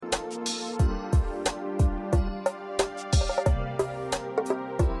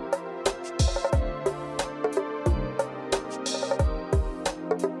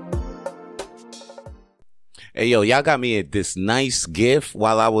Hey, yo, y'all got me this nice gift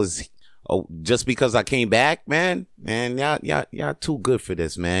while I was, just because I came back, man. Man, y'all too good for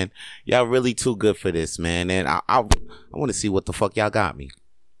this, man. Y'all really too good for this, man. And I want to see what the fuck y'all got me.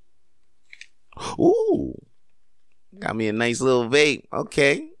 Ooh, got me a nice little vape.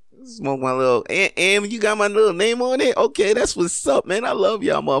 Okay. Smoke my little, and you got my little name on it? Okay, that's what's up, man. I love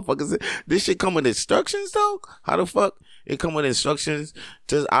y'all motherfuckers. This shit come with instructions, though? How the fuck it come with instructions?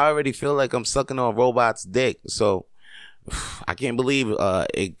 I already feel like I'm sucking on a robot's dick, so I can't believe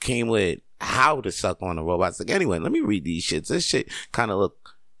it came with how to suck on a robot's dick. Anyway, let me read these shits. This shit kind of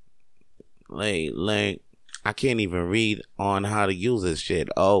look like I can't even read on how to use this shit.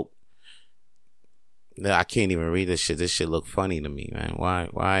 Oh, I can't even read this shit. This shit look funny to me, man.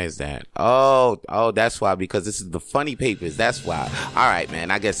 Why is that? Oh, that's why, because this is the funny papers. That's why. All right,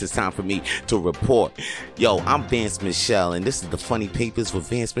 man. I guess it's time for me to report. Yo, I'm Vance Michelle, and this is the funny papers with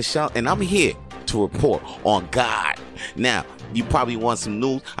Vance Michelle, and I'm here to report on God. Now, you probably want some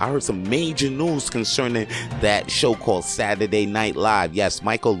news. I heard some major news concerning that show called Saturday Night Live. Yes,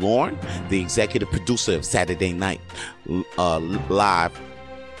 Michael Lorne, the executive producer of Saturday Night Live,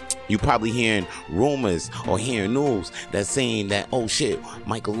 you probably hearing rumors or hearing news that's saying that, oh shit,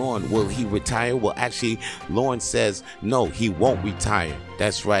 Michael Lorne, will he retire? Well, actually, Lorne says, no, he won't retire.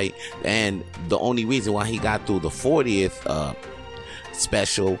 That's right. And the only reason why he got through the 40th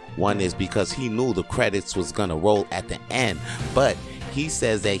special one is because he knew the credits was going to roll at the end. But he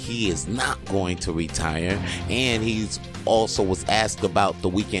says that he is not going to retire. And he's also was asked about the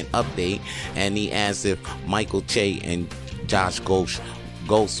Weekend Update. And he asked if Michael Che and Josh Ghost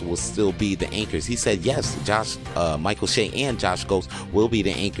will still be the anchors. He said yes, Michael Che and Josh Ghost will be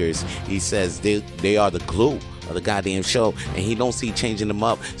the anchors. He says they are the glue of the goddamn show, and he don't see changing them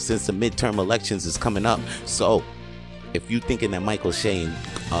up since the midterm elections is coming up. So if you thinking that Michael Che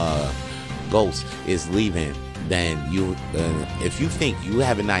and Ghost is leaving, then if you think you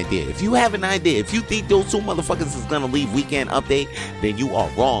have an idea, if you think those two motherfuckers is gonna leave Weekend Update, then you are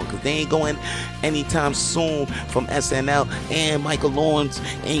wrong, because they ain't going anytime soon from SNL, and Michael Lawrence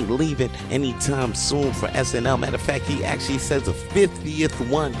ain't leaving anytime soon for SNL. Matter of fact, he actually says the 50th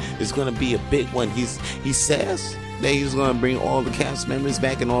one is gonna be a big one. He says that he's gonna bring all the cast members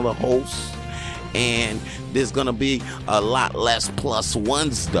back and all the hosts, and there's gonna be a lot less plus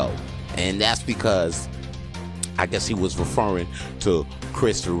ones though, and that's because I guess he was referring to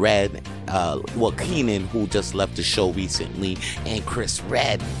Chris Redd, Keenen, who just left the show recently, and Chris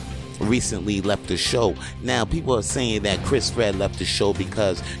Redd recently left the show. Now, people are saying that Chris Redd left the show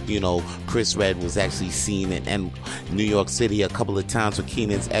because, Chris Redd was actually seen in New York City a couple of times with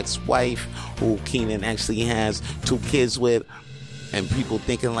Keenan's ex-wife, who Keenen actually has 2 kids with, and people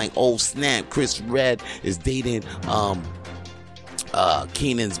thinking like, oh snap, Chris Redd is dating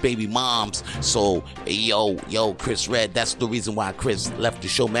Keenan's baby moms. So yo, Chris Redd, that's the reason why Chris left the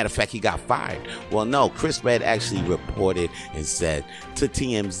show. Matter of fact, he got fired. Well, no, Chris Redd actually reported and said to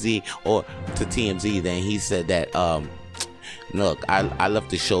TMZ, then he said that look, I left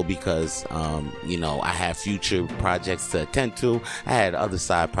the show because I have future projects to attend to. I had other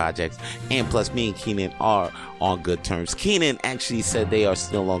side projects, and plus me and Keenen are on good terms. Keenen actually said they are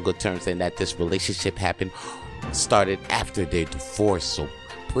still on good terms, and that this relationship started after their divorce. So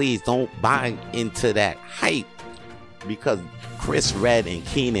please don't buy into that hype, because Chris Redd and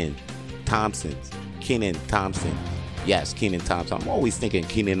Kenan Thompson. Yes, Kenan Thompson. I'm always thinking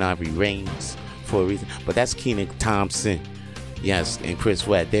Keenen Ivory Reigns for a reason, but that's Kenan Thompson. Yes, and Chris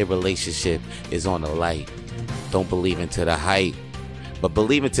Redd, their relationship is on the light. Don't believe into the hype, but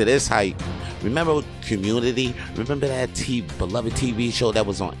believe into this hype. Remember Community? Remember that beloved TV show that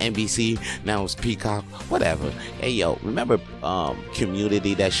was on NBC? Now it's Peacock. Whatever. Hey, yo, remember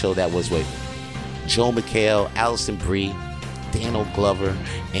Community, that show that was with Joel McHale, Allison Brie, Daniel Glover,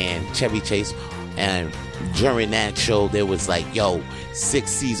 and Chevy Chase? And during that show, there was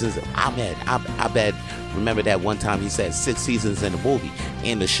 6 seasons. I bet. Remember that one time he said 6 seasons in the movie,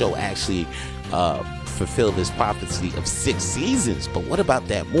 and the show actually fulfilled this prophecy of 6 seasons. But what about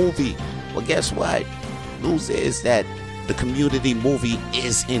that movie? Well, guess what? News is that the Community movie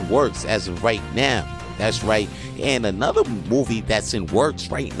is in works as of right now. That's right. And another movie that's in works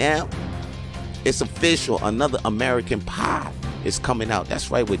right now, it's official. Another American Pie is coming out.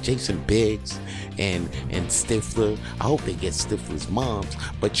 That's right, with Jason Biggs and Stifler. I hope they get Stifler's moms.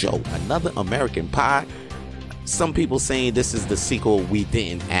 But another American Pie. Some people saying this is the sequel we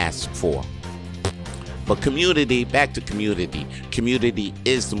didn't ask for. But Community, back to Community. Community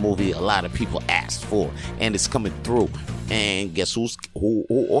is the movie a lot of people asked for, and it's coming through. And guess who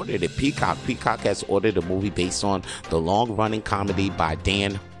ordered it? Peacock. Peacock has ordered a movie based on the long-running comedy by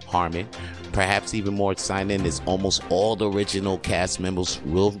Dan Harmon. Perhaps even more exciting is almost all the original cast members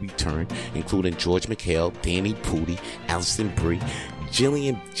will return, including George McHale, Danny Pudi, Alison Brie,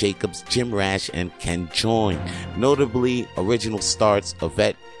 Jillian Jacobs, Jim Rash, and Ken Jeong. Notably, original stars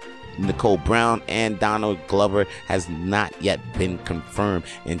Yvette Nicole Brown and Donald Glover has not yet been confirmed,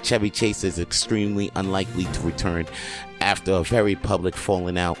 and Chevy Chase is extremely unlikely to return after a very public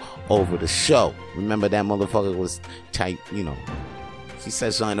falling out over the show. Remember that motherfucker was tight, he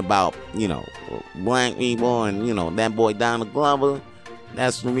said something about, black people and, that boy Donald Glover.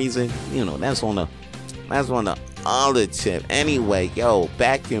 That's the reason, that's on the other tip. Anyway,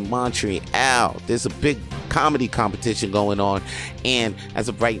 back in Montreal, there's a big comedy competition going on, and as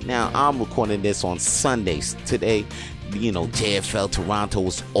of right now, I'm recording this on Sundays. Today, JFL Toronto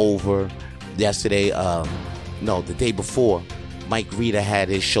was over. Yesterday, the day before, Mike Rita had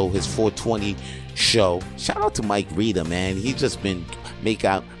his show, his 420 show. Shout out to Mike Rita, man. He's just been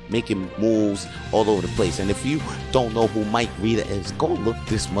making moves all over the place. And if you don't know who Mike Rita is, go look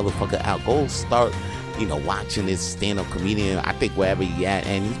this motherfucker out. Go start watching this stand-up comedian. I think wherever he at,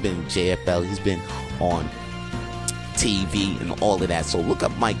 and he's been in JFL, he's been on TV and all of that. So look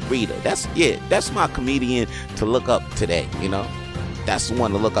up Mike Rita. That's my comedian to look up today. That's the one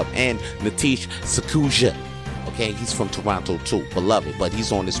to look up. And Natish Sakuja. Okay, he's from Toronto too, beloved, but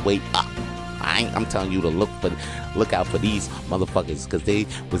he's on his way up. I'm telling you to look out for these motherfuckers, because they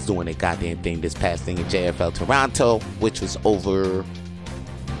was doing their goddamn thing this past thing in JFL Toronto, which was over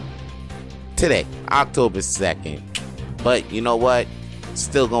today, October 2nd. But you know what?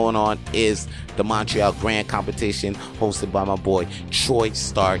 Still going on is the Montreal Grand Competition, hosted by my boy Troy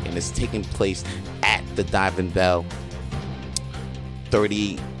Stark, and it's taking place at the Diving Bell,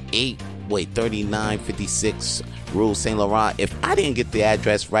 3956 Rue Saint Laurent. If I didn't get the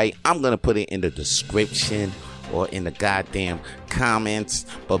address right, I'm gonna put it in the description or in the goddamn comments.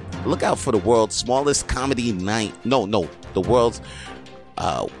 But look out for the world's smallest comedy night. The world's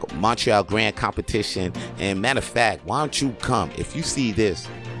Montreal Grand Competition. And matter of fact, why don't you come if you see this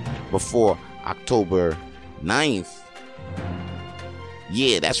before October 9th?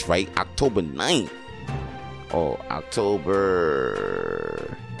 Yeah, that's right, October 9th. Oh,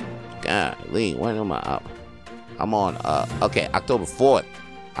 October, golly, when am I up? I'm on October 4th.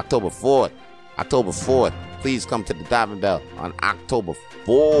 Please come to the Diving Bell on October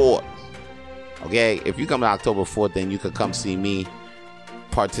 4th. Okay, if you come to October 4th, then you can come see me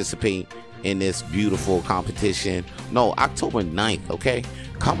participate in this beautiful competition. No, October 9th, okay?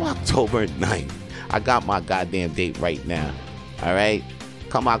 Come October 9th. I got my goddamn date right now. All right?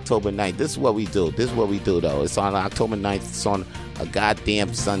 Come October 9th. This is what we do. Though. It's on October 9th. It's on a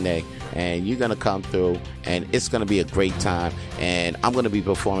goddamn Sunday. And you're going to come through, and it's going to be a great time. And I'm going to be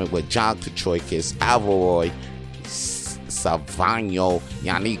performing with John Katroikis, Alvaroy, Savano,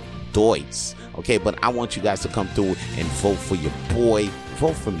 Yannick Deutz. Okay, but I want you guys to come through and vote for your boy.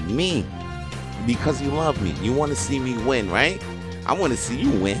 Vote for me, because you love me. You want to see me win, right? I want to see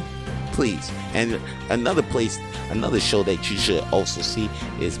you win, please. And another show that you should also see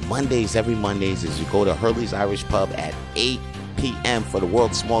is every Mondays, is you go to Hurley's Irish Pub at 8 p.m. for the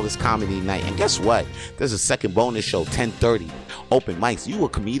world's smallest comedy night. And guess what? There's a second bonus show, 10:30. Open mics. You a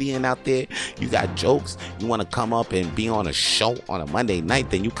comedian out there? You got jokes? You want to come up and be on a show on a Monday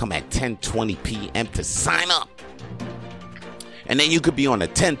night? Then you come at 10:20 p.m. to sign up. And then you could be on a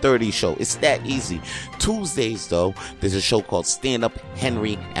 10:30 show. It's that easy. Tuesdays, though, there's a show called Stand Up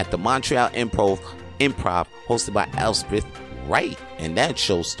Henry at the Montreal Improv, hosted by Elspeth Wright. And that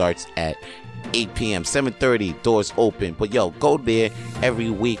show starts at 8 p.m. 7:30, doors open. But go there every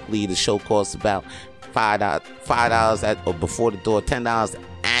weekly. The show costs about $5 before the door, $10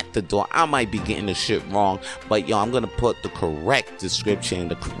 at the door. I might be getting the shit wrong, but I'm gonna put the correct description,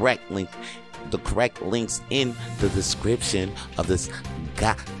 the correct links in the description of this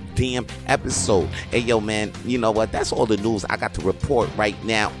goddamn episode. Hey, man, you know what? That's all the news I got to report right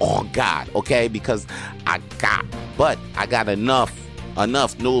now on God, okay? Because I got enough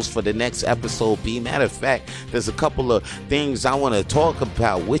news for the next episode. Matter of fact, there's a couple of things I want to talk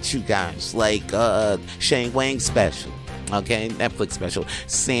about with you guys, like Shane Wang special, okay, Netflix special,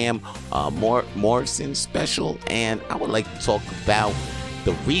 Sam Morrison special, and I would like to talk about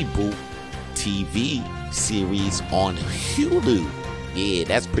the reboot TV series on Hulu. Yeah,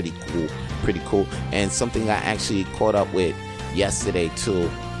 that's pretty cool. And something I actually caught up with yesterday too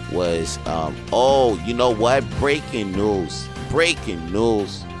was you know what? Breaking news.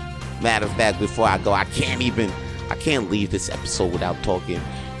 Matter of fact, before I go, I can't leave this episode without talking.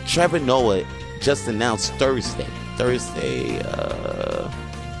 Trevor Noah just announced Thursday.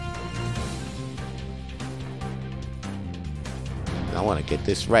 I want to get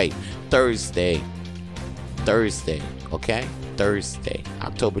this right. Thursday, okay? Thursday,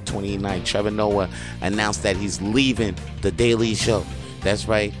 October 29th, Trevor Noah announced that he's leaving The Daily Show. That's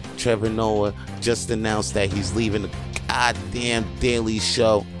right, Trevor Noah just announced that he's leaving the goddamn Daily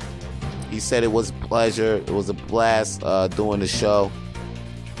Show. He said it was a pleasure, it was a blast doing the show,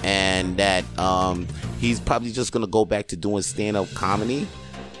 and that he's probably just going to go back to doing stand-up comedy.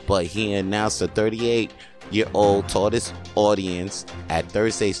 But he announced a 38-year-old told his audience at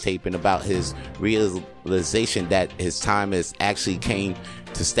Thursday's taping about his realization that his time has actually came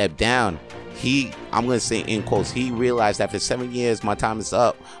to step down. I'm going to say in quotes, he realized after 7 years, my time is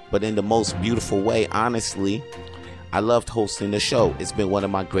up, but in the most beautiful way. Honestly, I loved hosting the show. It's been one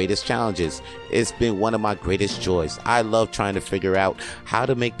of my greatest challenges. It's been one of my greatest joys. I love trying to figure out how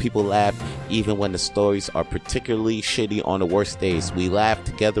to make people laugh even when the stories are particularly shitty on the worst days. We laughed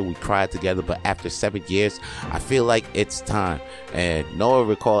together, we cried together, but after 7 years, I feel like it's time. And Noah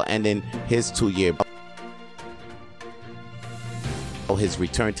recalled ending his 2-year. His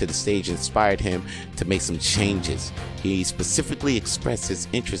return to the stage inspired him to make some changes. He specifically expressed his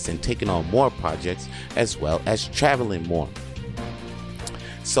interest in taking on more projects as well as traveling more.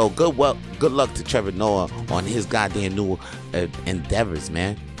 So good luck to Trevor Noah on his goddamn new endeavors,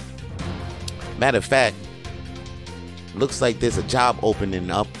 man. Matter of fact, looks like there's a job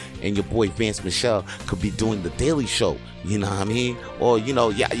opening up and your boy Vance Michelle could be doing The Daily Show. You know what I mean? Or, you know,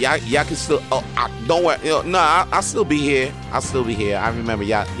 y'all can still, don't worry. You know, I'll still be here. I remember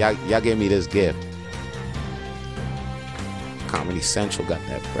y'all gave me this gift. Comedy Central got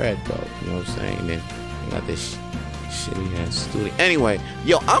that bread, bro. You know what I'm saying? Then you got this shitty ass studio. Anyway,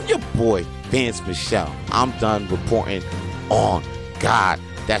 yo, I'm your boy, Vance Michelle. I'm done reporting on God.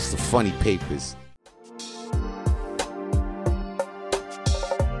 That's the Funny Papers.